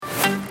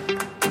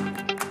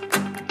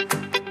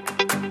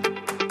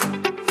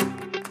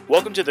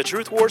Welcome to the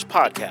Truth Wars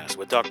podcast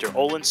with Dr.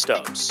 Olin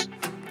Stubbs.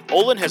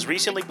 Olin has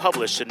recently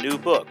published a new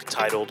book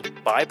titled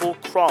Bible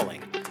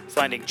Crawling,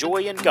 Finding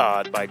Joy in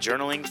God by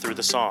Journaling Through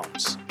the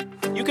Psalms.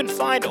 You can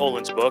find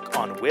Olin's book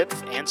on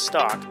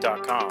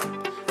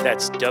wipfandstock.com.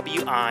 That's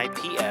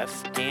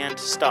WIPF and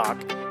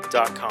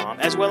stock.com,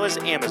 as well as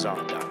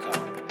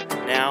Amazon.com.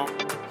 Now,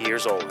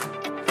 here's Olin.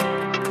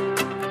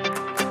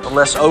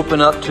 Let's open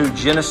up to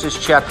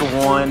Genesis chapter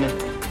 1.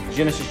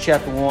 Genesis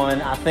chapter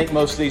 1. I think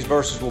most of these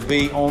verses will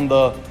be on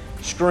the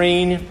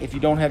screen if you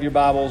don't have your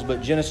Bibles,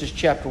 but Genesis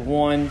chapter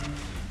 1,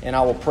 and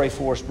I will pray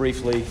for us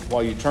briefly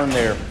while you turn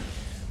there.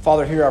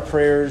 Father, hear our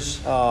prayers.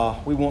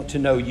 We want to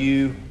know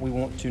you. We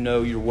want to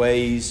know your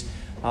ways.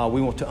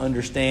 We want to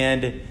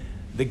understand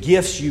the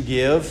gifts you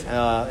give,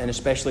 and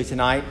especially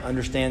tonight,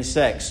 understand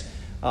sex,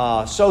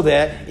 so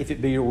that, if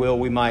it be your will,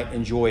 we might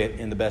enjoy it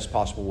in the best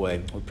possible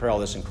way. We pray all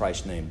this in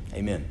Christ's name.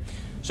 Amen.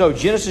 So,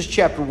 Genesis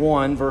chapter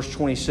 1, verse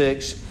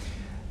 26.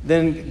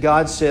 Then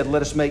God said,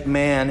 "Let us make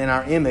man in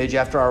our image,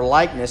 after our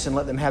likeness, and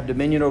let them have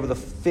dominion over the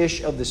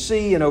fish of the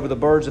sea, and over the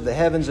birds of the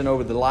heavens, and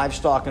over the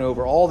livestock, and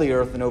over all the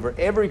earth, and over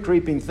every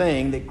creeping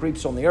thing that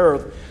creeps on the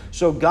earth."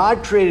 So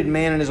God created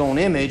man in his own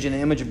image. In the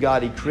image of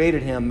God he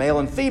created him. Male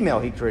and female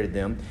he created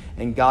them.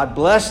 And God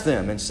blessed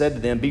them and said to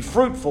them, "Be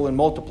fruitful and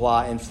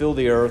multiply and fill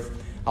the earth."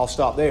 I'll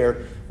stop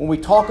there. When we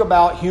talk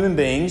about human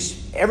beings,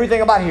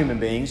 everything about human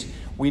beings,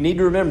 we need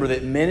to remember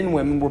that men and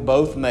women were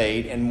both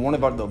made, and one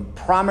of the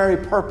primary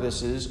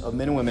purposes of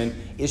men and women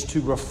is to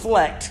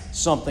reflect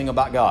something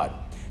about God.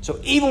 So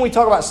even when we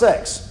talk about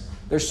sex,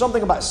 there's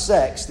something about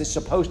sex that's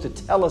supposed to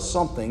tell us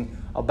something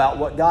about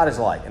what God is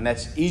like, and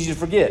that's easy to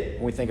forget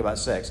when we think about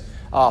sex.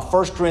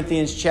 1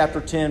 Corinthians chapter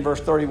 10,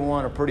 verse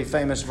 31, a pretty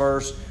famous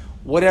verse.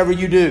 Whatever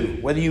you do,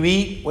 whether you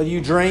eat, whether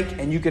you drink,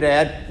 and you could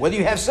add, whether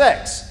you have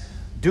sex,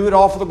 do it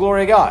all for the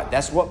glory of God.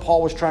 That's what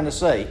Paul was trying to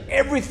say.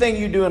 Everything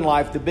you do in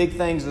life, the big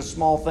things, the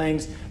small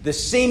things, the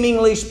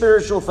seemingly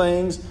spiritual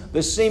things,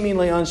 the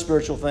seemingly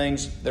unspiritual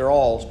things, they're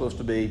all supposed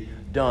to be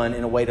done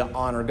in a way to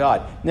honor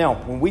God. Now,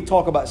 when we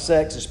talk about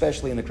sex,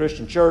 especially in the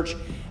Christian church,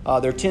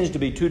 there tends to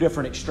be two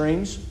different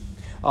extremes.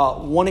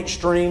 One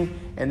extreme,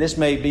 and this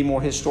may be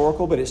more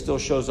historical, but it still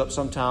shows up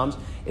sometimes,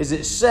 is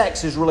that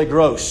sex is really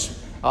gross.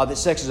 That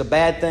sex is a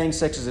bad thing,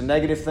 sex is a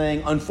negative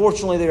thing.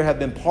 Unfortunately, there have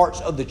been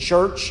parts of the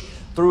church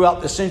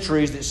throughout the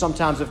centuries that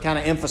sometimes have kind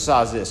of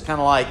emphasized this. Kind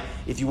of like,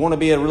 if you want to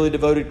be a really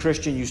devoted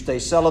Christian, you stay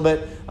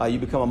celibate, you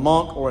become a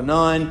monk or a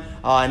nun,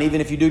 and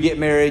even if you do get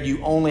married, you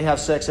only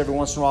have sex every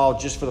once in a while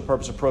just for the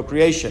purpose of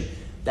procreation.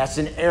 That's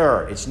an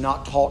error. It's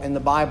not taught in the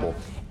Bible.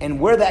 And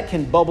where that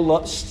can bubble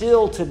up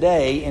still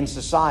today in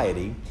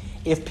society,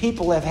 if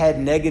people have had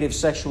negative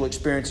sexual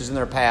experiences in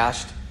their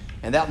past,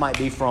 and that might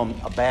be from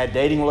a bad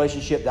dating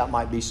relationship, that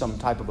might be some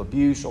type of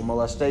abuse or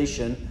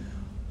molestation,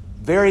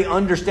 very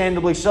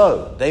understandably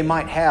so, they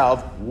might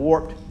have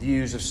warped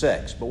views of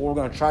sex. But what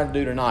we're going to try to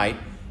do tonight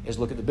is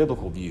look at the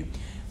biblical view.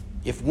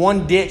 If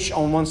one ditch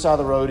on one side of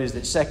the road is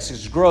that sex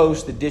is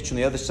gross, the ditch on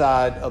the other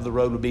side of the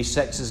road would be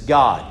sex is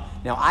God.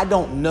 Now, I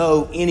don't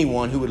know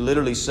anyone who would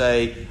literally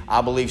say, "I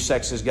believe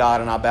sex is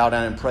God and I bow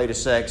down and pray to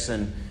sex,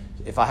 and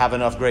if I have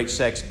enough great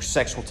sex,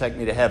 sex will take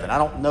me to heaven." I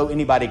don't know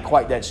anybody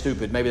quite that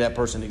stupid. Maybe that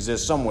person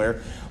exists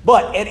somewhere.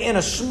 But in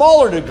a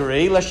smaller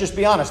degree, let's just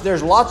be honest,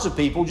 there's lots of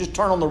people, just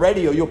turn on the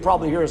radio, you'll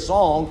probably hear a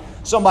song,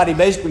 somebody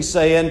basically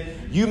saying,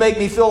 "You make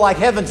me feel like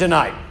heaven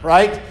tonight,"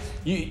 right?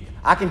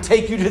 I can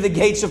take you to the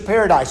gates of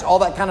paradise, all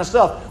that kind of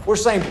stuff. We're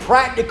saying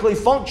practically,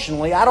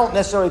 functionally, I don't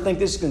necessarily think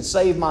this can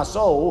save my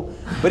soul,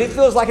 but it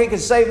feels like it can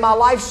save my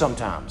life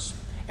sometimes.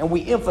 And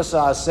we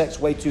emphasize sex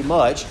way too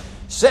much.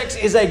 Sex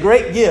is a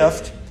great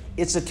gift.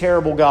 It's a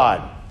terrible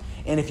God.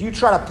 And if you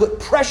try to put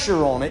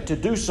pressure on it to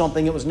do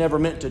something it was never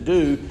meant to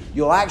do,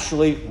 you'll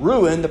actually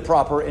ruin the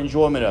proper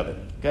enjoyment of it.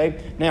 Okay?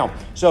 Now,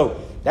 so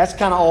that's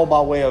kind of all by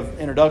way of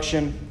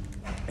introduction.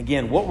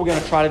 Again, what we're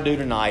going to try to do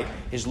tonight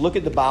is look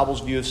at the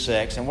Bible's view of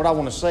sex. And what I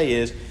want to say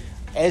is,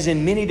 as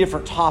in many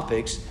different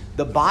topics,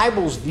 the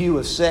Bible's view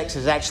of sex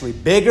is actually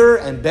bigger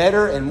and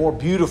better and more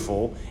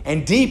beautiful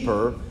and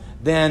deeper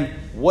than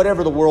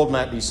whatever the world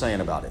might be saying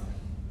about it.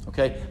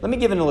 Okay, let me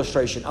give an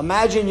illustration.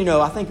 Imagine,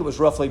 I think it was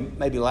roughly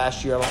maybe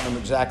last year, I don't remember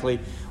exactly,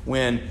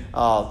 when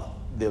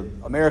the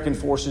American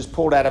forces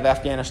pulled out of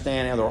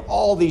Afghanistan, and there were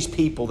all these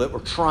people that were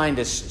trying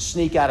to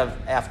sneak out of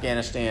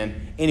Afghanistan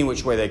any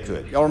which way they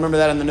could. Y'all remember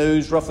that in the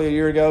news roughly a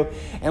year ago?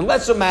 And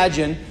let's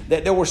imagine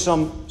that there were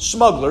some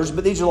smugglers,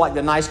 but these are like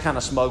the nice kind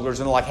of smugglers,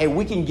 and they're like, "Hey,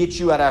 we can get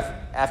you out of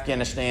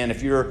Afghanistan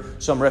if you're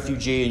some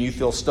refugee and you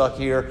feel stuck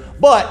here,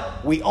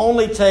 but we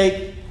only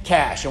take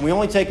cash, and we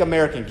only take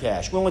American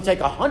cash. We only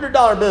take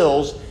 $100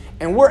 bills,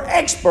 and we're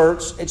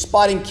experts at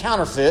spotting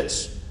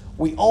counterfeits.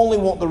 We only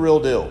want the real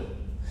deal."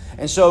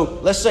 And so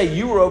let's say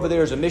you were over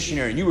there as a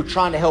missionary and you were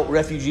trying to help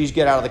refugees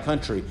get out of the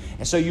country.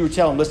 And so you were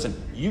telling them, "Listen,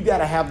 you got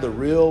to have the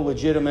real,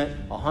 legitimate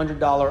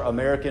 $100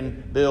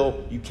 American bill.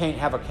 You can't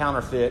have a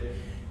counterfeit."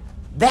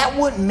 That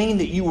wouldn't mean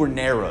that you were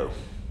narrow.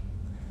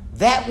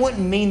 That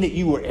wouldn't mean that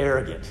you were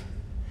arrogant.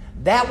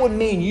 that would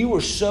mean you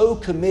were so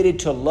committed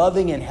to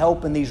loving and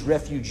helping these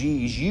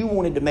refugees, you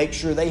wanted to make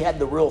sure they had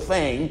the real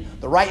thing,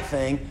 the right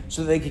thing,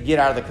 so that they could get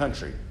out of the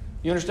country.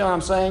 You understand what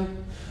I'm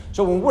saying?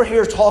 So when we're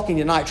here talking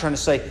tonight trying to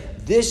say,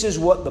 this is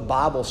what the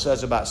Bible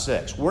says about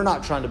sex, we're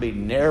not trying to be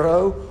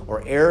narrow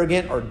or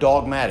arrogant or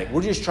dogmatic.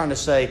 We're just trying to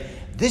say,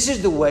 this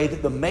is the way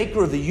that the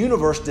maker of the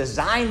universe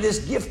designed this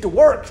gift to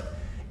work.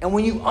 And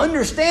when you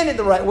understand it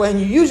the right way and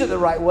you use it the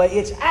right way,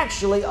 it's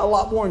actually a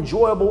lot more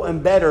enjoyable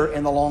and better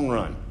in the long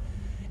run.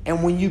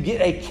 And when you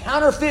get a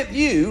counterfeit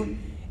view,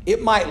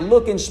 it might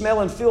look and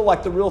smell and feel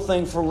like the real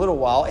thing for a little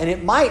while, and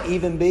it might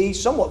even be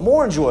somewhat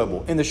more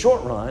enjoyable in the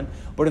short run,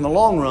 but in the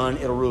long run,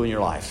 it'll ruin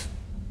your life.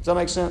 Does that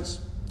make sense?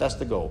 That's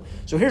the goal.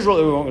 So here's what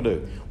we're going to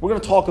do. We're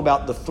going to talk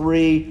about the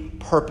 3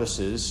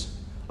 purposes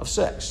of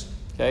sex.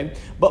 Okay?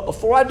 But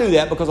before I do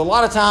that, because a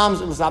lot of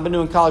times, listen, I've been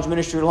doing college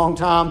ministry a long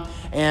time,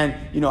 and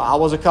I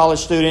was a college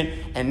student,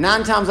 and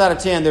 9 times out of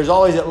 10, there's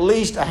always at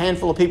least a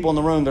handful of people in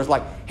the room. There's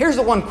like, here's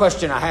the one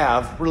question I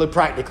have, really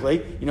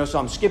practically. So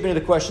I'm skipping to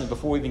the questions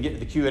before we even get to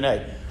the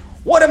Q&A.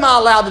 What am I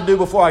allowed to do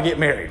before I get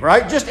married,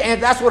 right?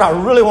 And that's what I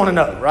really want to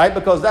know, right?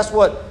 Because that's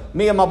what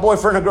me and my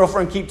boyfriend or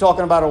girlfriend keep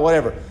talking about or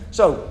whatever.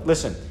 So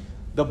listen,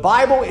 the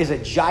Bible is a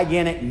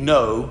gigantic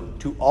no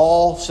to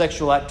all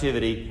sexual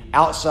activity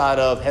outside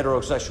of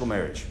heterosexual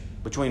marriage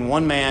between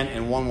one man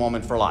and one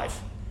woman for life.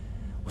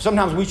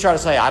 Sometimes we try to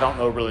say, I don't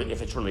know really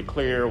if it's really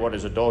clear. What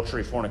does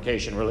adultery,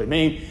 fornication really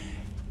mean?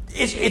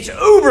 It's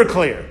uber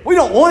clear. We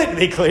don't want it to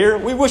be clear.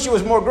 We wish it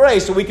was more gray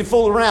so we could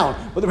fool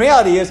around. But the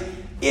reality is,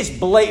 it's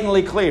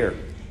blatantly clear.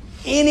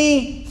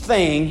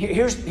 Anything,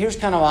 here's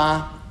kind of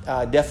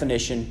my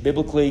definition,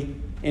 biblically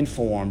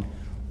informed.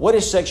 What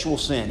is sexual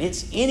sin?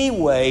 It's any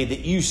way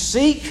that you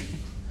seek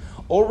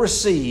or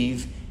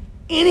receive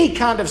any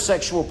kind of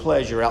sexual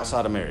pleasure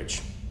outside of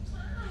marriage.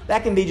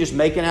 That can be just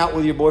making out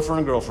with your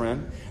boyfriend or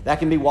girlfriend. That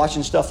can be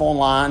watching stuff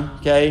online,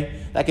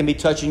 okay? That can be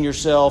touching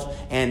yourself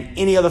and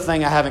any other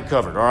thing I haven't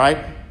covered, all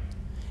right?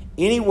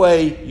 Any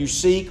way you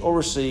seek or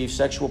receive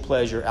sexual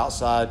pleasure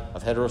outside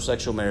of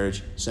heterosexual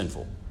marriage,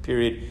 sinful.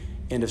 Period.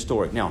 End of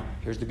story. Now,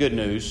 here's the good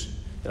news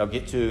that I'll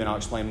get to and I'll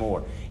explain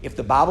more. If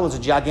the Bible is a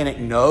gigantic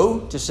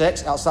no to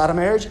sex outside of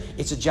marriage,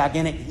 it's a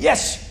gigantic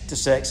yes to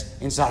sex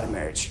inside of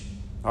marriage.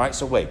 All right,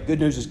 so wait, good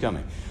news is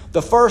coming.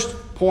 The first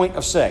point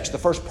of sex, the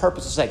first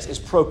purpose of sex is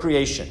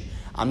procreation.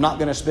 I'm not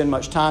going to spend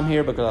much time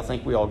here because I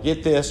think we all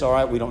get this, all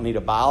right? We don't need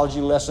a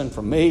biology lesson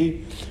from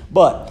me.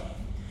 But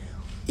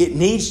it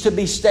needs to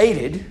be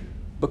stated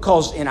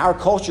because in our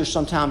culture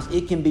sometimes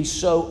it can be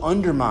so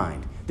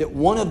undermined that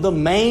one of the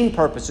main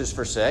purposes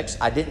for sex,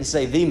 I didn't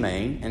say the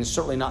main, and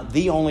certainly not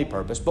the only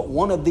purpose, but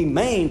one of the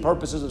main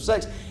purposes of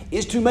sex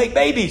is to make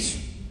babies,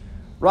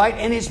 right?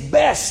 And it's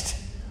best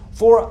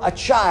for a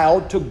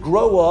child to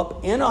grow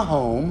up in a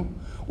home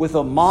with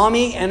a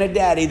mommy and a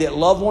daddy that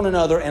love one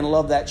another and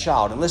love that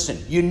child. And listen,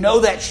 you know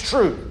that's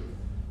true.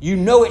 You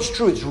know it's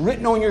true. It's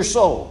written on your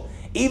soul.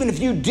 Even if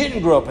you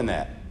didn't grow up in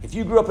that. If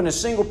you grew up in a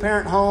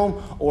single-parent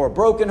home or a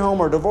broken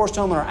home or a divorced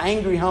home or an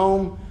angry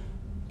home,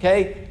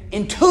 okay,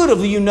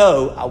 intuitively you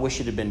know, I wish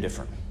it had been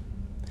different.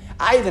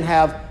 I even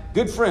have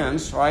good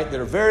friends, right, that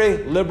are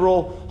very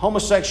liberal,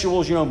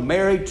 homosexuals,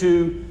 married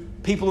to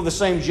people of the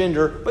same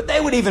gender, but they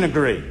would even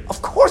agree.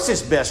 Of course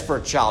it's best for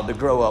a child to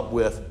grow up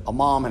with a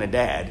mom and a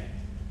dad.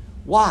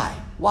 Why?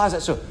 Why is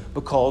that so?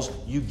 Because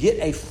you get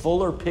a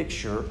fuller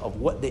picture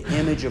of what the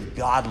image of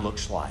God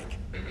looks like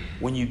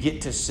when you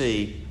get to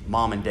see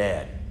mom and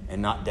dad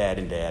and not dad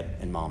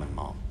and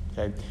mom.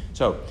 Okay?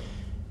 So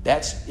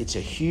it's a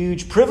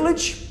huge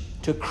privilege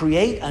to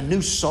create a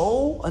new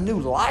soul, a new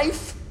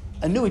life,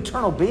 a new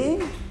eternal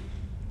being.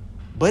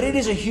 But it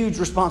is a huge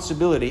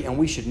responsibility and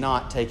we should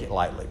not take it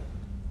lightly.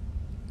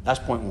 That's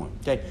point 1.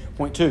 Okay?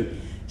 Point 2,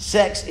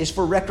 sex is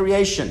for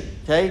recreation.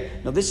 Okay?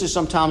 Now this is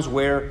sometimes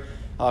where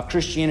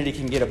Christianity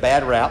can get a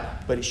bad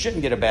rap, but it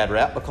shouldn't get a bad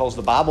rap because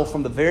the Bible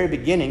from the very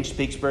beginning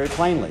speaks very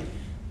plainly.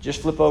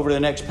 Just flip over to the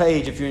next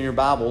page if you're in your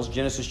Bibles,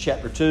 Genesis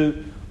chapter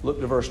 2, look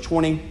to verse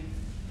 20.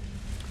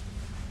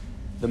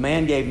 The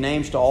man gave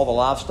names to all the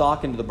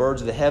livestock and to the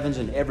birds of the heavens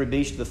and every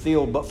beast of the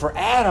field. But for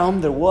Adam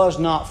there was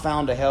not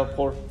found a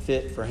helper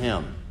fit for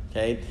him.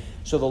 Okay?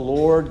 So the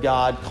Lord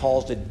God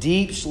caused a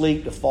deep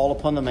sleep to fall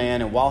upon the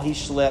man, and while he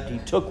slept, he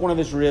took one of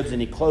his ribs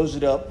and he closed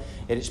it up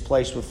at its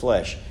place with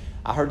flesh.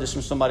 I heard this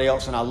from somebody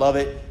else and I love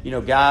it.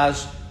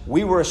 Guys,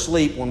 we were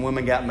asleep when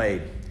women got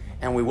made.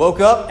 And we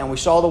woke up and we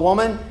saw the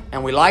woman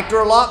and we liked her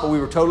a lot, but we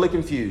were totally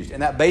confused.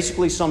 And that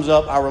basically sums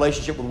up our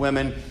relationship with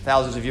women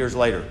thousands of years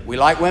later. We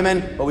like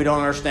women, but we don't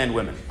understand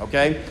women,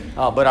 okay?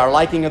 But our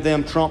liking of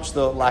them trumps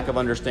the lack of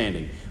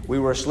understanding. We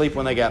were asleep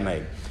when they got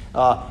made.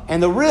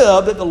 And the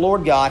rib that the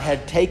Lord God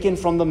had taken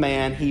from the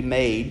man he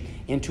made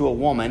into a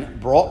woman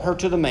brought her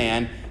to the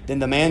man. Then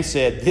the man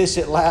said, "This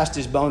at last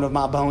is bone of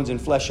my bones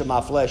and flesh of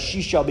my flesh.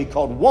 She shall be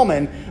called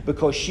woman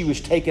because she was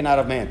taken out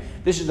of man."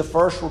 This is the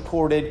first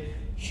recorded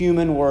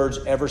human words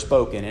ever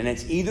spoken. And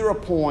it's either a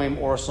poem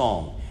or a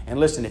song. And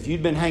listen, if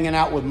you'd been hanging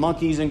out with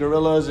monkeys and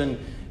gorillas and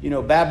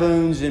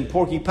baboons and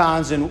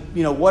porcupines and,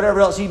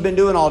 whatever else he'd been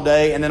doing all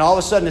day. And then all of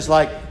a sudden it's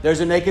like, there's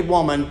a naked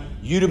woman.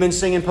 You'd have been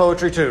singing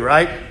poetry too,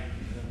 right?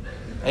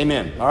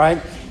 Amen. All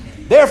right.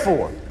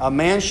 Therefore, a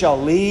man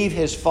shall leave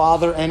his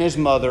father and his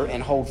mother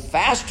and hold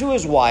fast to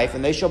his wife,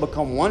 and they shall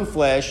become one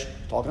flesh.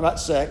 Talking about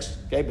sex,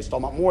 okay? But it's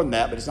talking about more than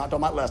that, but it's not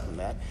talking about less than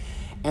that.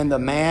 And the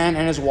man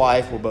and his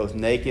wife were both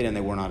naked, and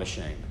they were not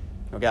ashamed.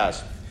 Now,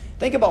 guys,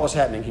 think about what's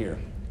happening here.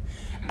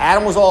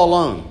 Adam was all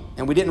alone,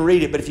 and we didn't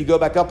read it, but if you go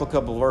back up a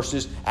couple of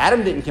verses,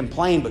 Adam didn't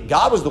complain, but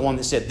God was the one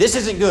that said, this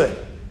isn't good.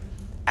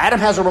 Adam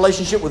has a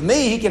relationship with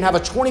me. He can have a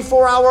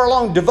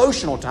 24-hour-long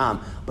devotional time,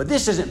 but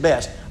this isn't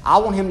best. I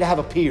want him to have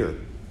a peer.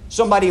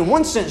 Somebody in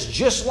one sense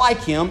just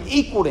like him,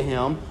 equal to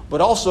him,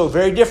 but also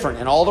very different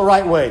in all the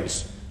right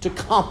ways to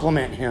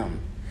complement him.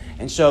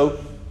 And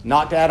so,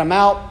 knocked Adam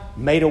out,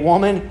 made a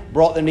woman,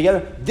 brought them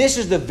together. This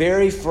is the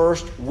very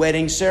first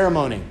wedding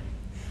ceremony.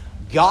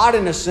 God,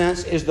 in a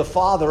sense, is the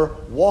father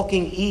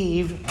walking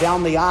Eve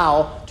down the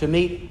aisle to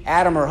meet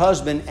Adam, her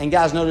husband. And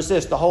guys, notice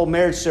this, the whole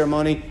marriage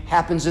ceremony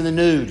happens in the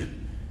nude.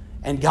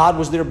 And God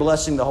was there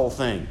blessing the whole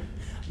thing.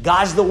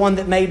 God's the one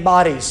that made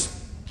bodies.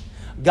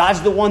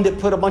 God's the one that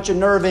put a bunch of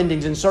nerve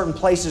endings in certain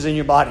places in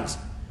your bodies.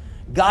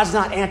 God's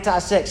not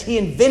anti-sex. He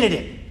invented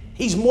it.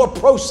 He's more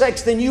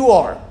pro-sex than you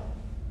are.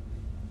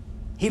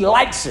 He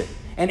likes it.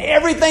 And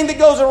everything that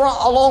goes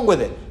along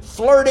with it.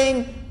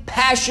 Flirting,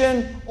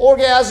 passion,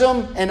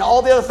 orgasm, and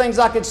all the other things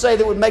I could say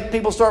that would make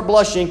people start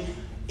blushing.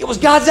 It was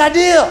God's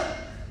idea.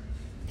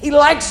 He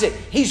likes it.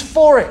 He's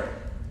for it.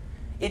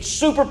 It's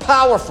super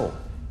powerful.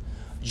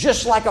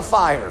 Just like a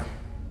fire.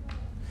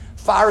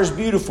 Fire is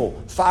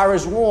beautiful. Fire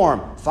is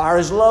warm. Fire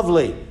is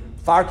lovely.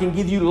 Fire can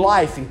give you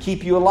life and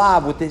keep you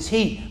alive with its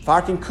heat.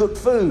 Fire can cook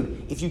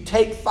food. If you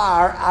take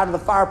fire out of the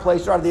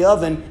fireplace or out of the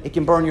oven, it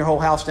can burn your whole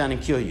house down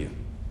and kill you.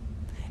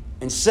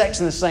 And sex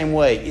in the same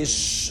way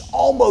is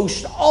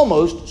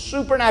almost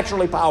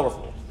supernaturally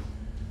powerful.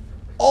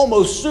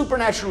 Almost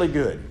supernaturally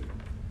good.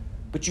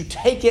 But you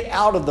take it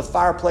out of the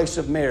fireplace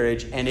of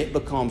marriage and it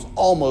becomes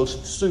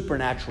almost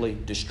supernaturally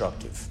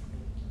destructive.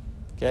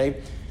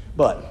 Okay?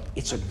 But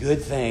it's a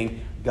good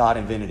thing God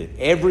invented it.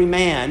 Every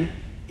man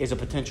is a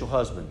potential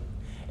husband.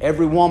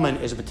 Every woman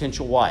is a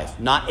potential wife.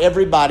 Not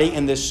everybody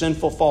in this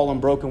sinful, fallen,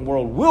 broken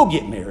world will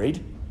get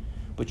married,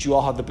 but you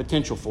all have the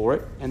potential for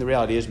it. And the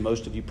reality is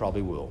most of you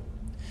probably will.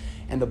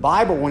 And the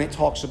Bible, when it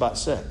talks about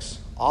sex,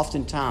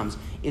 oftentimes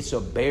it's a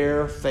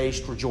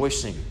bare-faced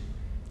rejoicing.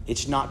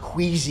 It's not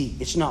queasy.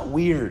 It's not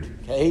weird.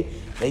 Okay?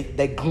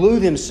 They glue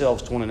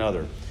themselves to one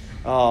another.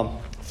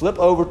 Flip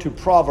over to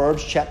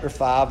Proverbs chapter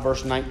 5,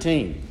 verse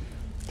 19.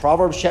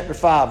 Proverbs chapter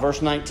 5,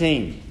 verse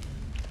 19.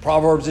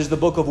 Proverbs is the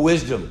book of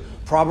wisdom.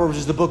 Proverbs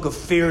is the book of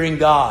fearing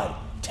God,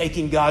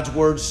 taking God's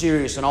word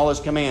serious and all his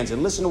commands.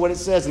 And listen to what it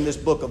says in this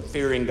book of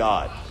fearing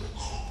God.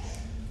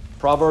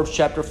 Proverbs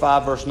chapter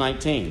 5, verse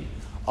 19.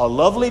 A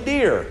lovely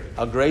deer,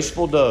 a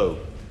graceful doe.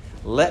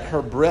 Let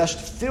her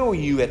breast fill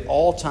you at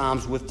all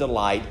times with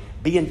delight.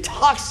 Be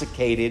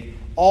intoxicated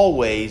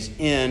always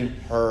in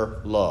her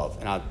love.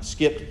 And I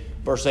skipped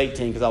verse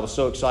 18 because I was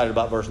so excited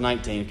about verse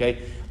 19,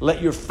 okay?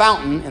 Let your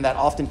fountain, and that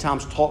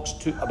oftentimes talks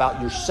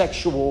about your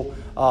sexual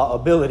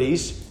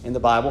abilities in the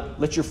Bible.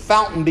 Let your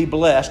fountain be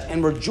blessed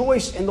and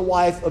rejoice in the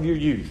wife of your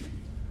youth.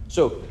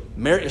 So,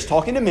 marriage is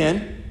talking to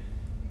men,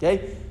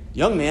 okay?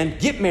 Young men,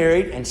 get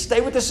married and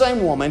stay with the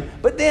same woman,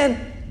 but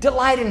then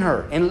delight in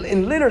her.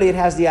 And literally it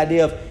has the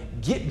idea of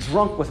get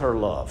drunk with her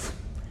love.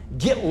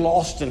 Get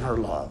lost in her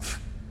love.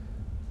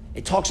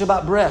 It talks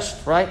about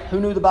breast, right?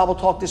 Who knew the Bible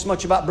talked this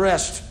much about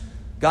breast?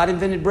 God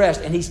invented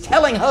breast, and he's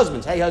telling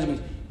husbands, hey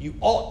husbands, you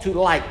ought to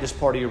like this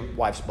part of your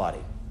wife's body.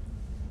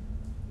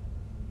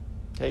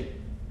 Okay?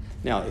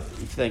 Now, if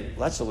you think,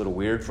 well, that's a little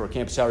weird for a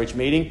campus outreach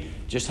meeting,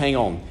 just hang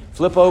on.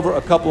 Flip over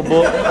a couple of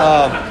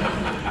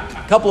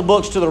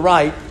books to the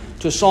right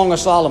to Song of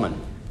Solomon.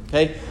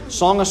 Okay?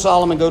 Song of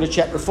Solomon, go to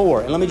chapter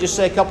 4. And let me just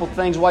say a couple of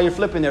things while you're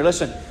flipping there.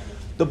 Listen,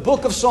 the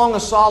book of Song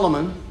of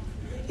Solomon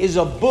is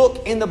a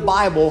book in the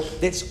Bible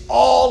that's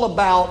all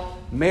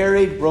about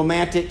married,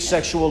 romantic,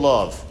 sexual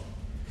love.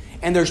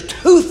 And there's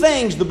two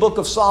things the book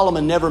of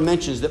Solomon never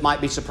mentions that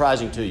might be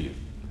surprising to you.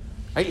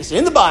 Right? It's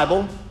in the Bible,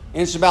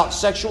 and it's about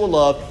sexual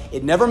love.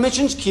 It never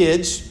mentions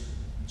kids.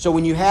 So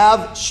when you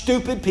have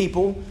stupid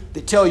people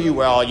that tell you,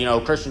 well,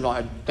 Christians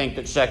don't think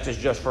that sex is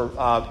just for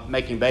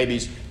making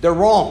babies, they're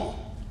wrong.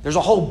 There's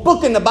a whole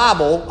book in the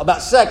Bible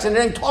about sex, and it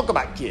doesn't talk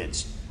about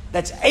kids.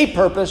 That's a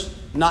purpose,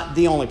 not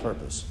the only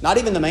purpose. Not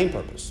even the main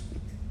purpose.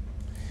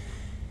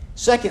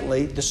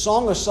 Secondly, the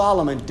Song of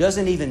Solomon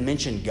doesn't even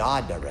mention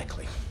God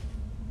directly.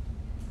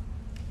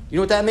 You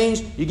know what that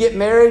means? You get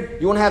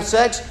married, you want to have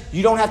sex,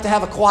 you don't have to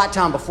have a quiet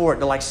time before it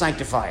to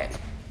sanctify it.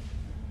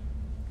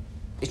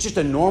 It's just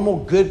a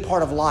normal, good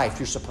part of life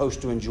you're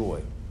supposed to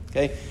enjoy.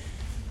 Okay?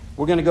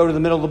 We're going to go to the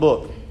middle of the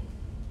book.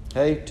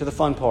 Okay? To the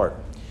fun part.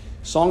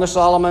 Song of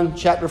Solomon,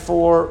 chapter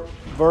 4,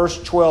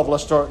 verse 12.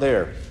 Let's start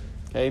there.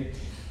 Okay?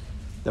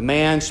 The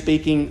man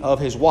speaking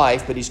of his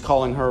wife, but he's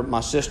calling her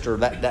my sister,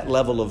 that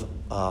level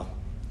of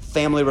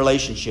family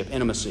relationship,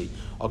 intimacy.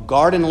 A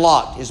garden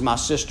locked is my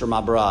sister, my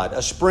bride.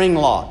 A spring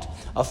locked,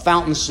 a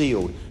fountain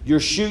sealed. Your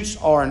shoots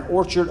are an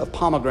orchard of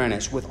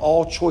pomegranates with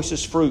all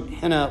choicest fruit,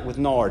 henna with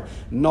nard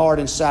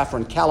and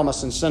saffron,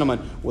 calamus and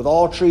cinnamon, with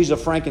all trees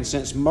of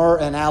frankincense, myrrh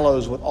and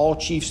aloes, with all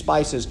chief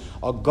spices.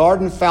 A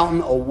garden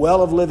fountain, a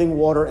well of living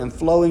water, and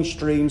flowing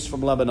streams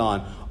from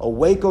Lebanon.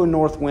 Awake, O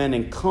north wind,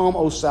 and come,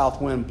 O south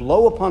wind.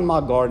 Blow upon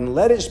my garden,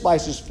 let its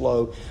spices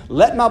flow.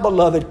 Let my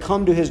beloved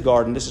come to his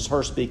garden, this is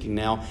her speaking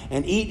now,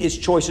 and eat its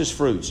choicest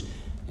fruits.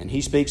 And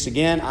he speaks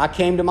again, I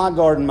came to my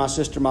garden, my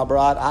sister, my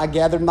bride. I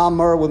gathered my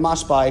myrrh with my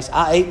spice.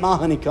 I ate my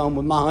honeycomb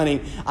with my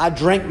honey. I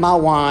drank my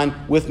wine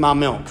with my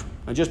milk.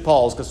 And just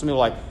pause, because some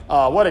people are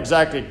like, what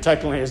exactly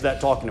technically is that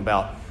talking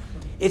about?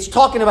 It's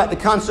talking about the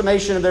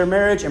consummation of their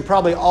marriage and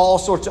probably all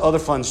sorts of other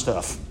fun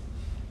stuff.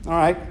 All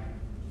right?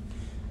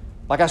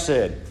 Like I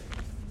said,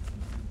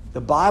 the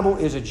Bible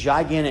is a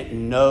gigantic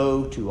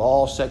no to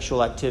all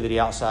sexual activity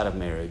outside of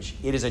marriage.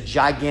 It is a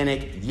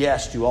gigantic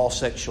yes to all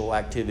sexual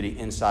activity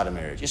inside of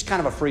marriage. It's kind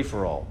of a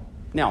free-for-all.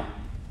 Now,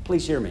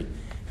 please hear me.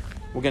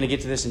 We're going to get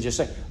to this in just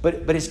a second.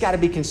 But it's got to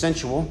be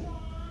consensual.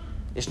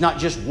 It's not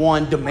just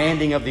one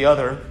demanding of the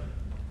other.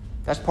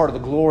 That's part of the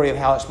glory of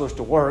how it's supposed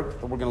to work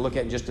that we're going to look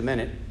at in just a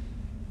minute.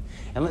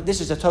 And this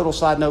is a total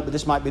side note, but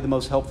this might be the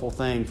most helpful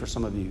thing for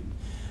some of you.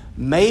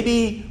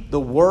 Maybe the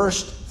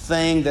worst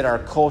thing that our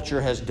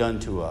culture has done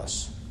to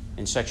us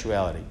in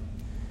sexuality.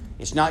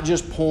 It's not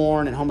just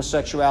porn and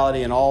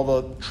homosexuality and all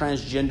the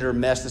transgender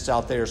mess that's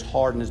out there, as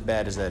hard and as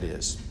bad as that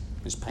is.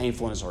 It's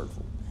painful and it's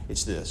hurtful.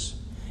 It's this.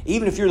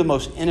 Even if you're the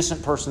most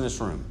innocent person in this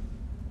room,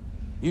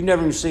 you've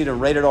never even seen a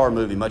rated R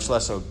movie, much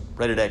less a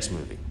rated X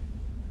movie.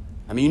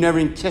 I mean, you never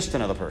even kissed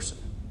another person.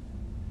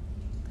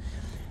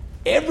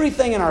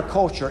 Everything in our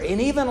culture,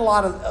 and even a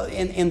lot of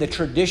in the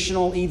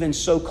traditional, even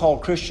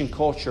so-called Christian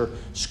culture,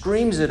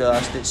 screams at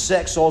us that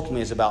sex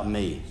ultimately is about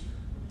me.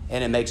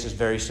 And it makes us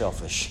very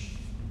selfish.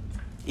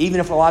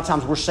 Even if a lot of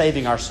times we're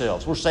saving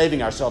ourselves. We're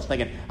saving ourselves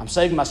thinking, I'm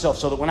saving myself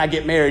so that when I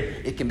get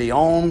married, it can be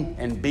on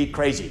and be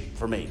crazy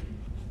for me.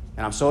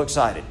 And I'm so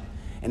excited.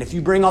 And if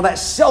you bring all that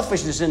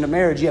selfishness into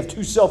marriage, you have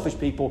two selfish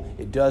people,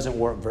 it doesn't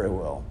work very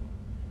well.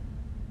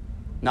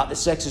 Not that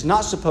sex is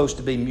not supposed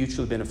to be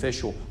mutually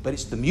beneficial, but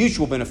it's the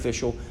mutual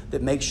beneficial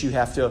that makes you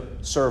have to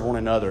serve one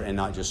another and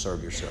not just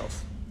serve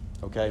yourself.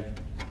 Okay?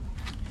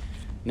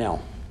 Now,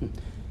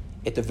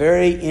 at the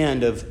very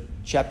end of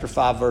chapter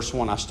 5, verse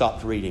 1, I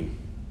stopped reading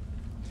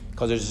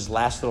because there's this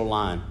last little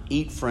line,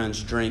 eat,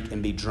 friends, drink,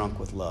 and be drunk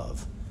with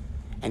love.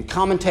 And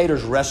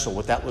commentators wrestle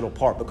with that little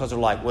part because they're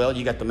like, well,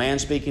 you got the man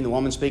speaking, the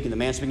woman speaking, the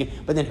man speaking,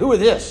 but then who are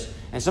this?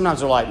 And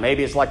sometimes they're like,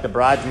 maybe it's like the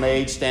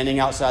bridesmaid standing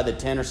outside the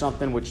tent or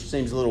something, which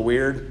seems a little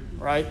weird,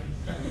 right?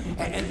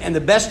 And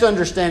the best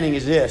understanding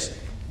is this,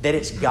 that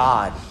it's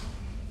God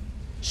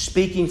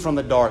speaking from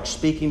the dark,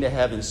 speaking to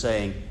heaven,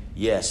 saying,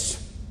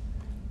 yes,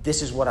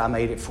 this is what I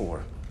made it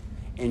for.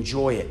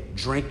 Enjoy it.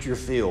 Drink your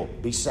fill.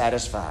 Be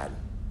satisfied.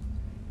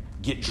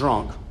 Get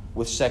drunk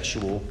with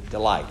sexual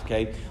delight,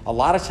 okay? A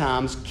lot of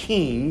times,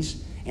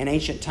 kings in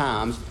ancient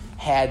times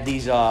had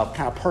these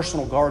kind of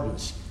personal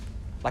gardens,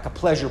 like a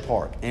pleasure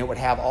park, and it would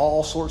have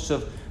all sorts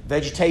of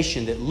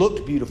vegetation that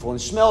looked beautiful and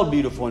smelled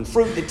beautiful and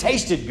fruit that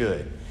tasted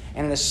good.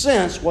 And in a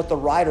sense, what the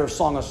writer of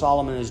Song of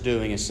Solomon is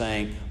doing is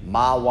saying,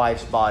 my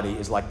wife's body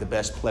is like the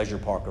best pleasure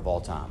park of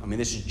all time. I mean,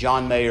 this is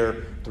John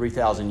Mayer,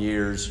 3,000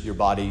 years, your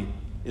body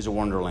is a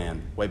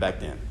wonderland, way back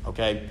then,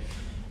 okay?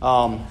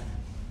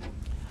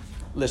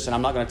 Listen,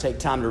 I'm not going to take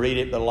time to read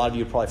it, but a lot of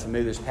you are probably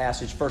familiar with this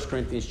passage. 1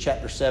 Corinthians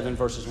chapter 7,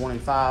 verses 1 and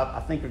 5. I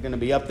think they're going to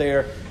be up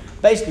there.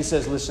 Basically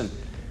says, listen,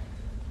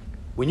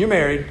 when you're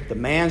married, the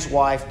man's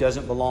wife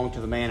doesn't belong to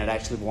the man. It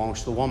actually belongs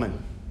to the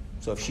woman.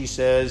 So if she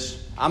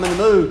says, I'm in the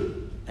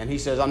mood, and he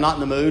says, I'm not in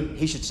the mood,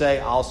 he should say,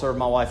 I'll serve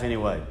my wife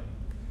anyway.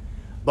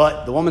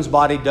 But the woman's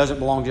body doesn't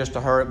belong just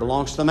to her. It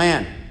belongs to the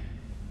man.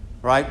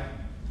 Right?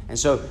 And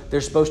so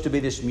there's supposed to be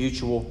this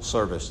mutual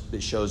service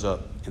that shows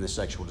up in the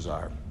sexual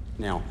desire.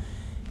 Now,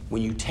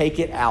 when you take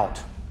it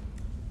out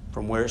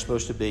from where it's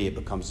supposed to be, it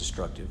becomes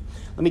destructive.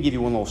 Let me give you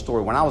one little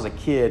story. When I was a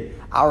kid,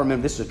 I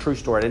remember, this is a true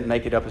story, I didn't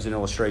make it up as an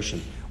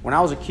illustration. When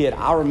I was a kid,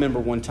 I remember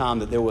one time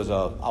that there was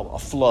a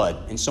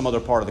flood in some other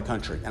part of the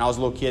country. And I was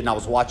a little kid and I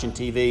was watching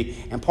TV.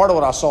 And part of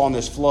what I saw in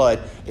this flood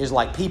is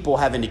like people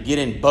having to get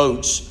in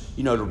boats,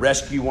 you know, to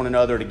rescue one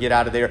another, to get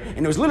out of there. And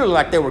it was literally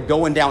like they were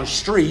going down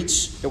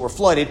streets that were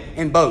flooded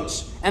in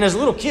boats. And as a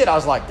little kid, I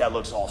was like, that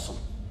looks awesome.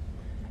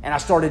 And I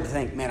started to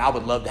think, man, I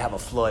would love to have a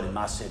flood in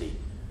my city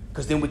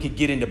because then we could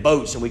get into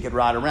boats and we could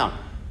ride around.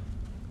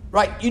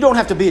 Right? You don't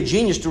have to be a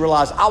genius to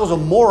realize I was a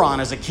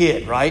moron as a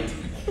kid, right?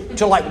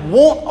 To like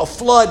want a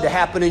flood to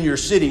happen in your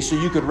city so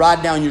you could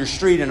ride down your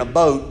street in a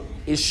boat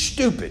is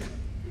stupid.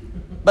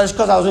 But it's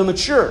because I was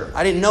immature.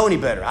 I didn't know any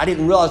better. I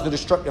didn't realize the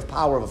destructive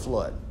power of a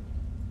flood.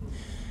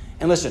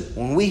 And listen,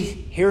 when we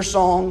hear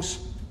songs,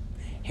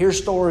 hear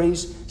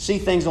stories, see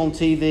things on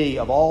TV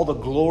of all the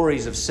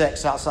glories of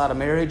sex outside of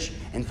marriage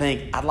and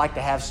think, I'd like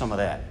to have some of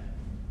that,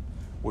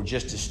 we're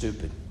just as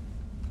stupid.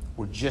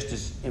 We're just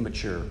as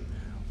immature.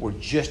 We're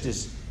just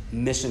as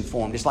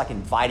misinformed. It's like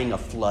inviting a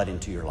flood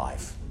into your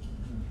life.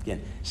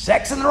 Again,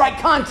 sex in the right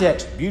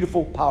context,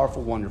 beautiful,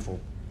 powerful, wonderful.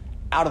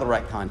 Out of the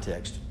right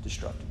context,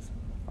 destructive.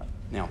 All right.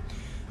 Now,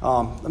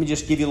 let me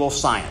just give you a little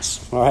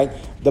science. All right,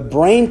 the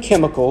brain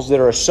chemicals that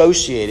are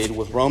associated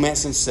with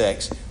romance and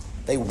sex,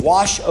 they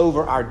wash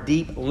over our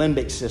deep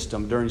limbic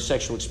system during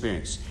sexual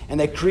experience, and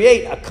they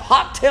create a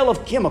cocktail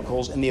of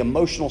chemicals in the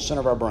emotional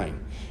center of our brain.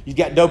 You've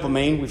got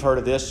dopamine. We've heard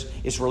of this.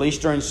 It's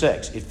released during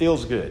sex. It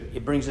feels good.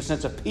 It brings a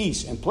sense of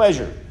peace and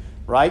pleasure.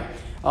 Right?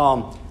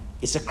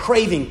 It's a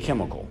craving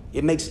chemical.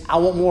 It makes, I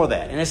want more of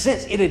that. In a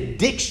sense, it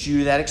addicts you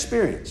to that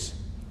experience.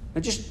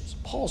 Now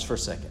just pause for a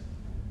second.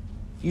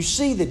 You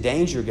see the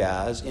danger,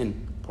 guys,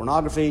 in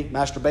pornography,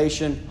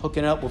 masturbation,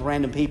 hooking up with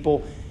random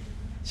people.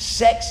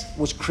 Sex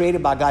was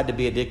created by God to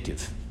be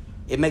addictive.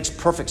 It makes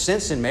perfect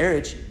sense in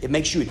marriage. It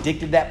makes you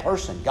addicted to that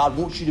person. God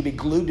wants you to be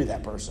glued to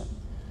that person.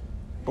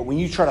 But when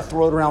you try to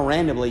throw it around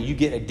randomly, you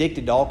get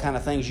addicted to all kinds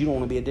of things you don't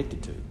want to be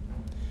addicted to.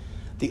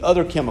 The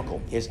other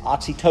chemical is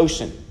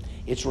oxytocin.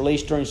 It's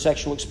released during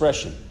sexual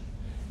expression.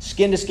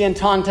 Skin-to-skin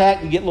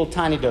contact, you get little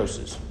tiny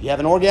doses. You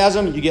have an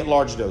orgasm, you get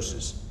large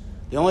doses.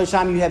 The only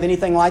time you have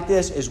anything like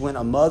this is when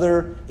a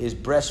mother is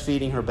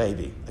breastfeeding her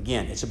baby.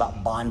 Again, it's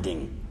about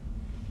bonding.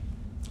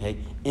 Okay?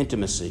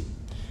 Intimacy.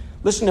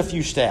 Listen to a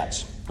few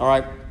stats. All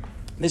right?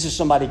 This is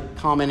somebody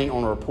commenting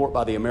on a report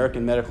by the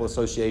American Medical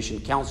Association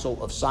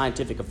Council of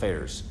Scientific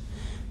Affairs.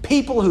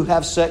 People who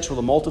have sex with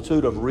a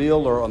multitude of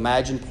real or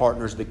imagined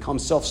partners become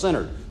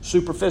self-centered,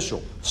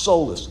 superficial,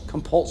 soulless,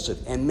 compulsive,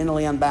 and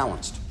mentally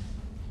unbalanced.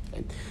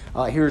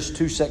 Okay. Here's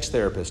two sex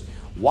therapists.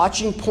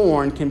 Watching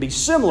porn can be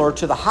similar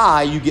to the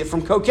high you get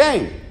from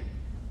cocaine.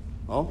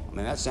 Well, I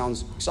mean, that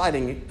sounds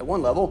exciting at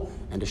one level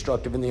and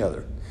destructive in the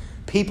other.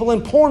 People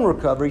in porn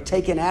recovery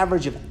take an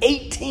average of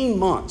 18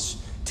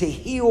 months to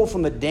heal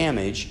from the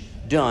damage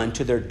done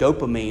to their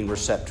dopamine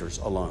receptors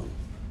alone.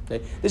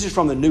 Okay? This is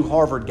from the New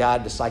Harvard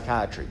Guide to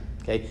Psychiatry.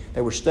 Okay?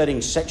 They were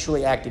studying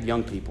sexually active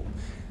young people.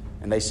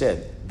 And they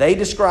said, they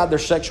described their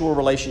sexual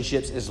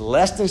relationships as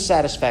less than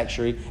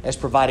satisfactory, as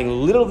providing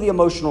little of the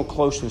emotional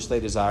closeness they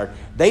desired.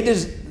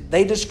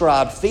 They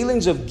described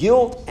feelings of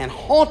guilt and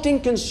haunting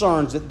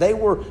concerns that they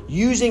were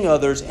using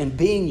others and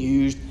being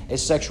used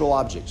as sexual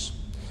objects.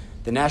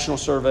 The National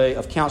Survey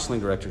of Counseling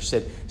Directors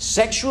said,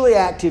 sexually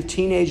active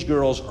teenage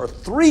girls are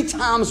 3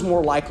 times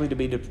more likely to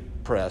be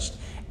depressed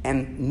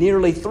and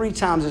nearly 3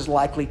 times as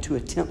likely to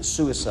attempt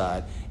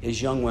suicide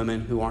as young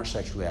women who aren't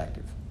sexually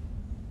active.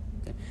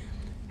 Okay.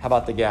 How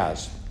about the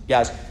guys?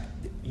 Guys,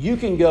 you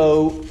can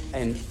go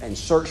and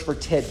search for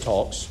TED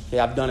Talks. Okay,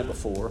 I've done it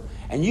before.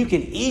 And you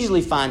can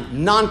easily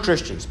find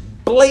non-Christians,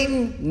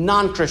 blatant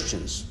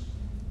non-Christians,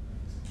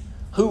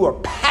 who are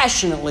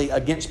passionately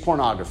against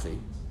pornography.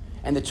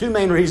 And the 2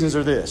 main reasons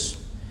are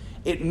this.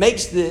 It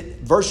makes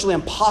it virtually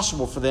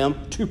impossible for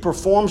them to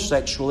perform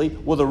sexually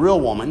with a real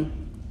woman.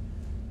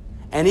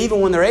 And even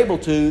when they're able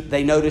to,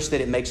 they notice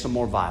that it makes them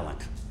more violent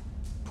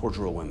towards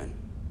real women.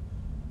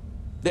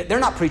 They're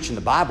not preaching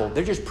the Bible.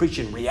 They're just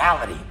preaching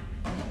reality,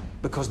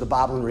 because the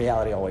Bible and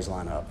reality always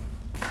line up.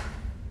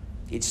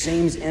 It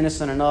seems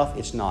innocent enough.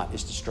 It's not.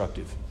 It's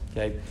destructive.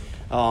 Okay.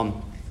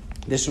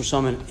 This was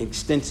some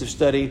extensive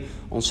study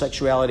on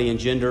sexuality and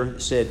gender.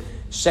 It said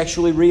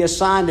sexually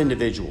reassigned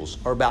individuals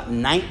are about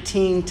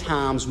 19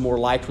 times more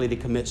likely to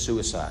commit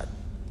suicide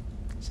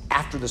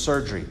after the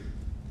surgery.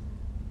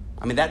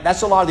 I mean,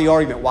 that's a lot of the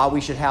argument why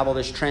we should have all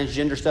this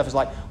transgender stuff. Is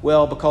like,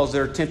 well, because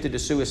they're tempted to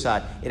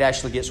suicide, it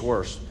actually gets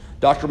worse.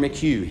 Dr.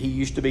 McHugh, he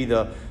used to be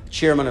the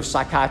chairman of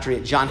psychiatry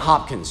at Johns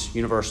Hopkins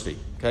University.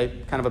 Okay,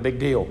 kind of a big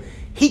deal.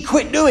 He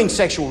quit doing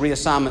sexual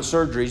reassignment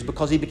surgeries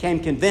because he became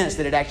convinced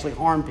that it actually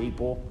harmed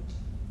people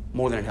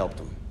more than it helped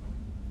them.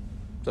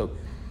 So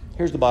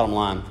here's the bottom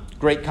line.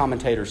 Great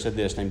commentator said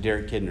this, named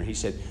Derek Kidner. He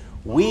said,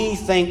 we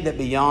think that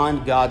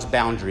beyond God's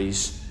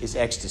boundaries is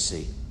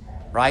ecstasy,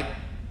 right?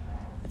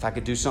 If I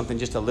could do something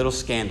just a little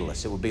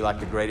scandalous, it would be like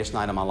the greatest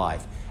night of my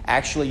life.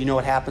 Actually, you know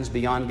what happens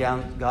beyond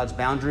God's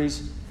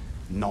boundaries?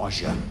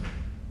 Nausea.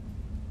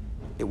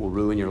 It will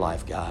ruin your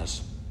life,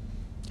 guys.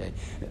 Okay.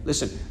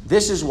 Listen,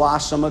 this is why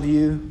some of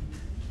you,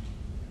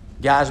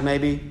 guys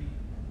maybe,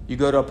 you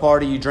go to a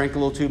party, you drink a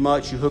little too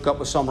much, you hook up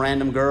with some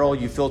random girl,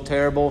 you feel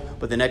terrible,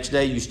 but the next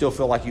day you still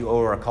feel like you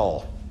owe her a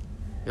call.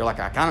 You're like,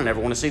 I kind of never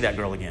want to see that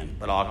girl again,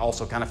 but I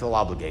also kind of feel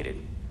obligated.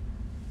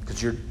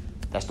 Because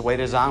that's the way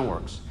design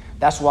works.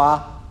 That's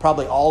why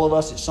probably all of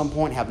us at some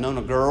point have known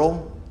a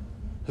girl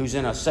who's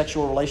in a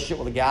sexual relationship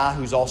with a guy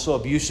who's also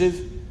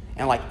abusive,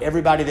 and like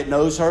everybody that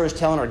knows her is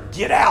telling her,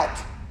 get out.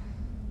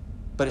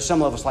 But at some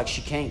levels, like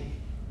she can't.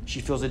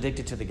 She feels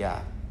addicted to the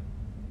guy.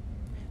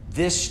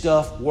 This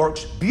stuff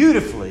works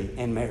beautifully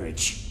in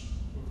marriage.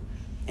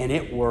 And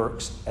it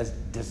works as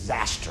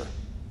disaster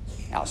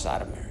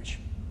outside of marriage.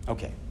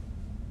 Okay.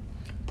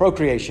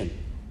 Procreation.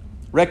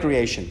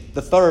 Recreation.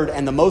 The third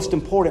and the most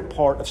important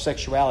part of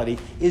sexuality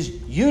is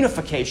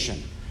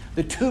unification.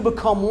 The two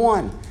become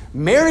one.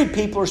 Married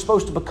people are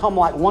supposed to become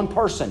like one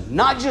person,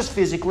 not just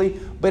physically,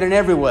 but in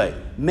every way.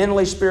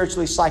 Mentally,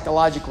 spiritually,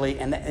 psychologically,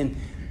 and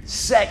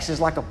sex is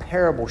like a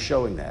parable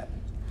showing that.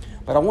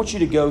 But I want you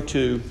to go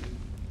to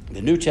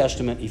the New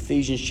Testament,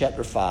 Ephesians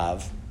chapter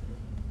 5.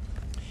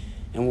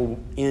 And we'll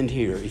end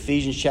here.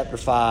 Ephesians chapter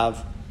 5,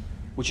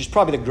 which is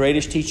probably the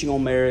greatest teaching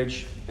on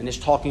marriage. And it's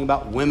talking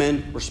about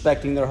women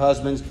respecting their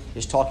husbands.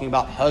 It's talking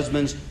about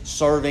husbands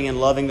serving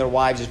and loving their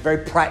wives. It's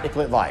very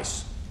practical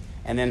advice.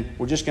 And then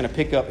we're just going to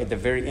pick up at the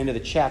very end of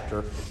the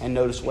chapter and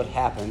notice what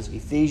happens.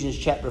 Ephesians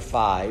chapter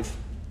 5,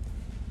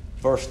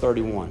 verse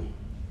 31.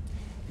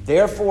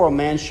 Therefore a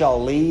man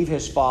shall leave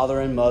his father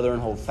and mother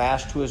and hold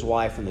fast to his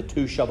wife, and the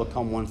two shall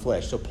become one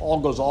flesh. So Paul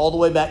goes all the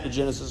way back to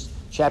Genesis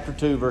chapter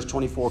 2, verse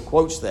 24,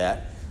 quotes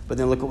that. But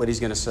then look at what he's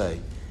going to say.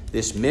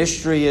 This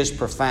mystery is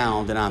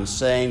profound, and I'm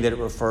saying that it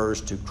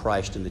refers to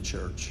Christ and the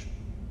church.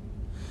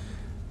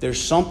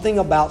 There's something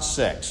about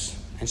sex,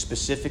 and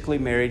specifically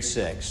married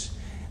sex,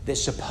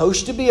 that's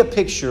supposed to be a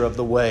picture of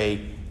the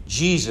way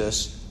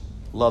Jesus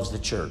loves the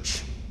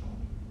church.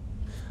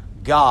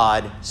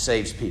 God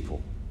saves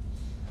people.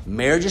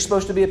 Marriage is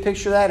supposed to be a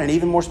picture of that, and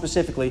even more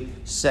specifically,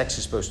 sex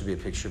is supposed to be a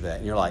picture of that.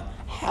 And you're like,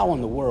 how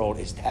in the world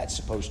is that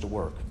supposed to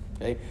work?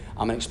 Okay,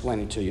 I'm going to explain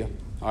it to you.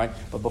 All right,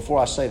 but before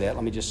I say that,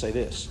 let me just say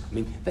this.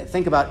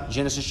 Think about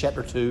Genesis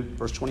chapter 2,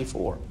 verse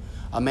 24.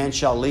 A man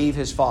shall leave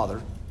his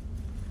father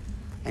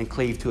and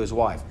cleave to his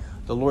wife.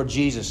 The Lord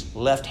Jesus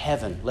left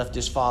heaven, left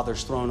his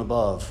Father's throne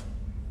above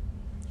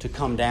to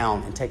come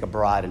down and take a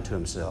bride unto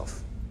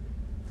himself.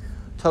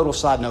 Total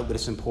side note, but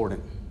it's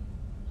important.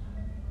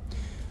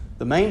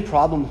 The main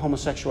problem with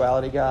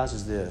homosexuality, guys,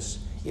 is this.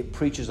 It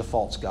preaches a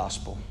false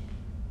gospel.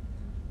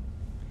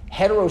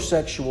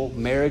 Heterosexual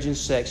marriage and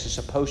sex is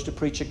supposed to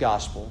preach a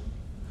gospel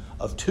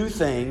of two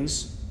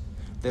things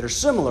that are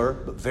similar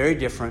but very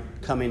different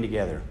coming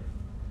together.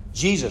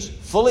 Jesus,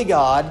 fully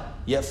God,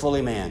 yet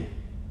fully man,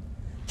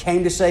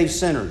 came to save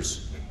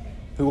sinners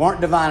who aren't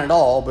divine at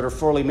all but are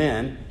fully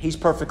men. He's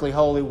perfectly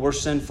holy. We're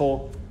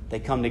sinful. They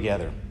come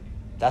together.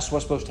 That's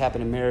what's supposed to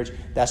happen in marriage.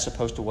 That's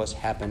supposed to what's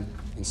happened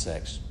in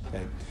sex.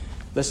 Okay?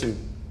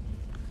 Listen,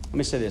 let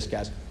me say this,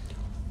 guys.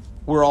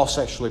 We're all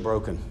sexually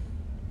broken.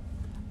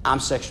 I'm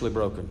sexually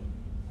broken.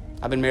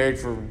 I've been married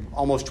for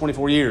almost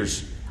 24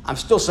 years. I'm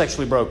still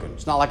sexually broken.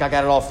 It's not like I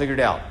got it all figured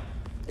out.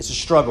 It's a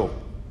struggle.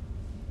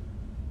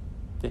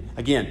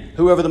 Again,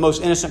 whoever the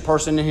most innocent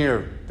person in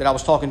here that I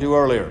was talking to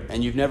earlier,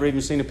 and you've never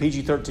even seen a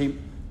PG-13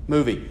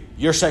 movie,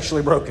 you're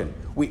sexually broken.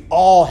 We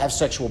all have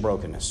sexual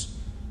brokenness.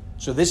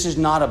 So this is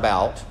not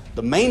about,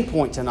 the main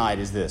point tonight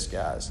is this,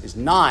 guys, is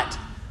not,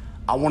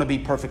 I want to be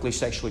perfectly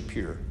sexually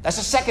pure. That's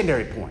a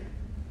secondary point.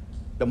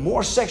 The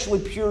more sexually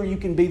pure you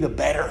can be, the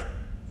better.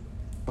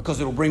 Because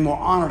it'll bring more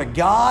honor to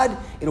God.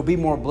 It'll be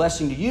more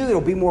blessing to you.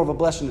 It'll be more of a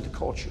blessing to the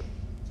culture.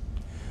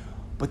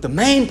 But the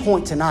main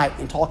point tonight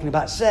in talking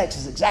about sex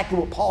is exactly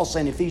what Paul's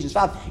saying in Ephesians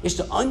 5, is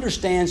to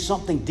understand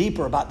something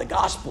deeper about the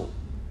gospel.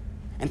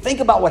 And think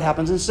about what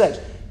happens in sex.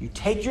 You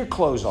take your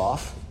clothes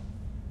off.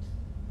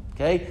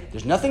 Okay?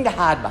 There's nothing to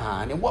hide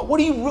behind. And what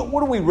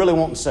do we really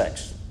want in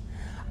sex?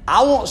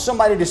 I want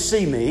somebody to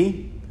see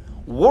me,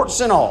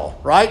 warts and all,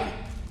 right?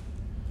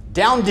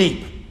 Down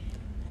deep,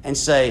 and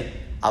say,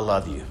 I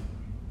love you.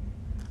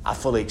 I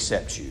fully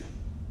accept you.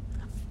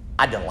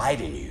 I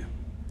delight in you.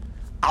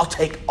 I'll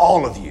take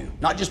all of you,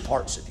 not just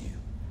parts of you.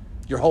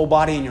 Your whole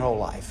body and your whole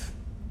life.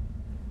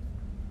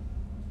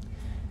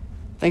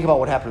 Think about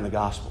what happened in the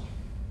gospel.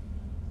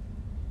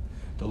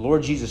 The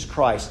Lord Jesus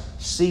Christ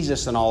sees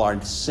us in all our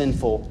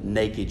sinful,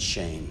 naked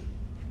shame.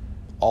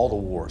 All the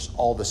wars,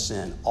 all the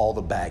sin, all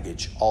the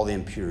baggage, all the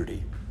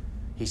impurity.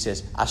 He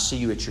says, I see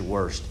you at your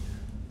worst.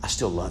 I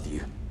still love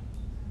you.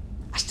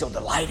 I still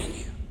delight in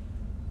you.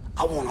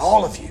 I want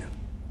all of you.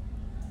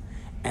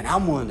 And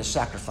I'm willing to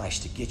sacrifice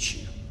to get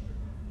you.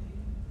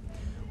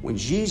 When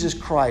Jesus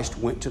Christ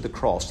went to the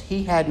cross,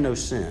 he had no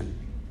sin,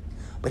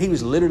 but he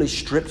was literally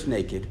stripped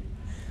naked,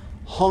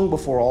 hung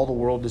before all the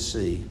world to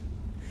see,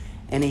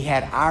 and he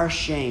had our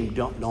shame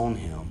dumped on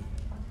him.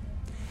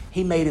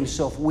 He made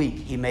himself weak.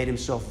 He made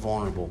himself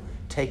vulnerable,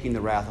 taking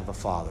the wrath of the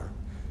Father,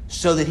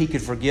 so that he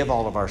could forgive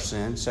all of our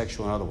sins,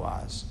 sexual and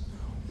otherwise,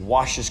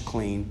 wash us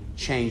clean,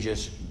 change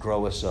us,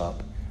 grow us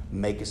up,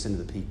 make us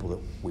into the people that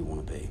we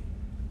want to be.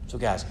 So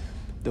guys,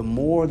 the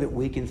more that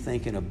we can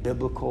think in a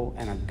biblical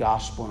and a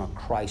gospel and a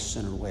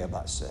Christ-centered way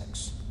about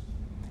sex,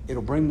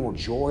 it'll bring more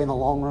joy in the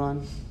long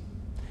run.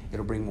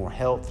 It'll bring more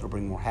health. It'll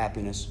bring more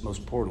happiness. Most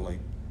importantly,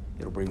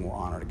 it'll bring more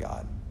honor to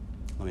God.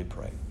 Let me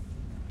pray.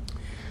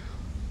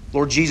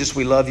 Lord Jesus,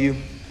 we love you.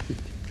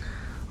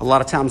 A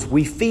lot of times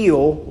we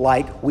feel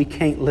like we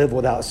can't live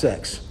without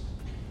sex.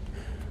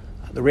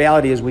 The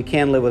reality is we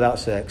can live without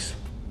sex.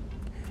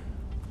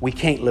 We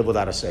can't live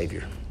without a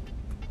Savior.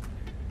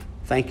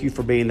 Thank you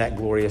for being that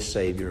glorious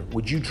Savior.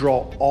 Would you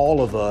draw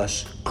all of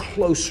us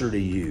closer to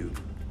you?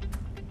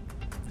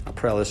 I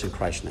pray all this in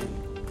Christ's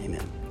name.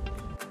 Amen.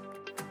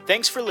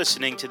 Thanks for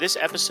listening to this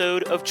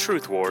episode of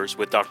Truth Wars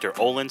with Dr.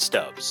 Olin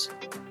Stubbs.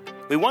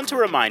 We want to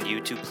remind you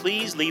to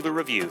please leave a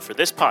review for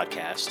this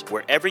podcast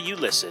wherever you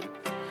listen,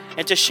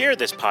 and to share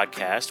this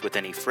podcast with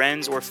any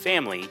friends or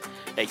family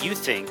that you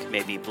think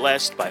may be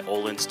blessed by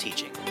Olin's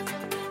teaching.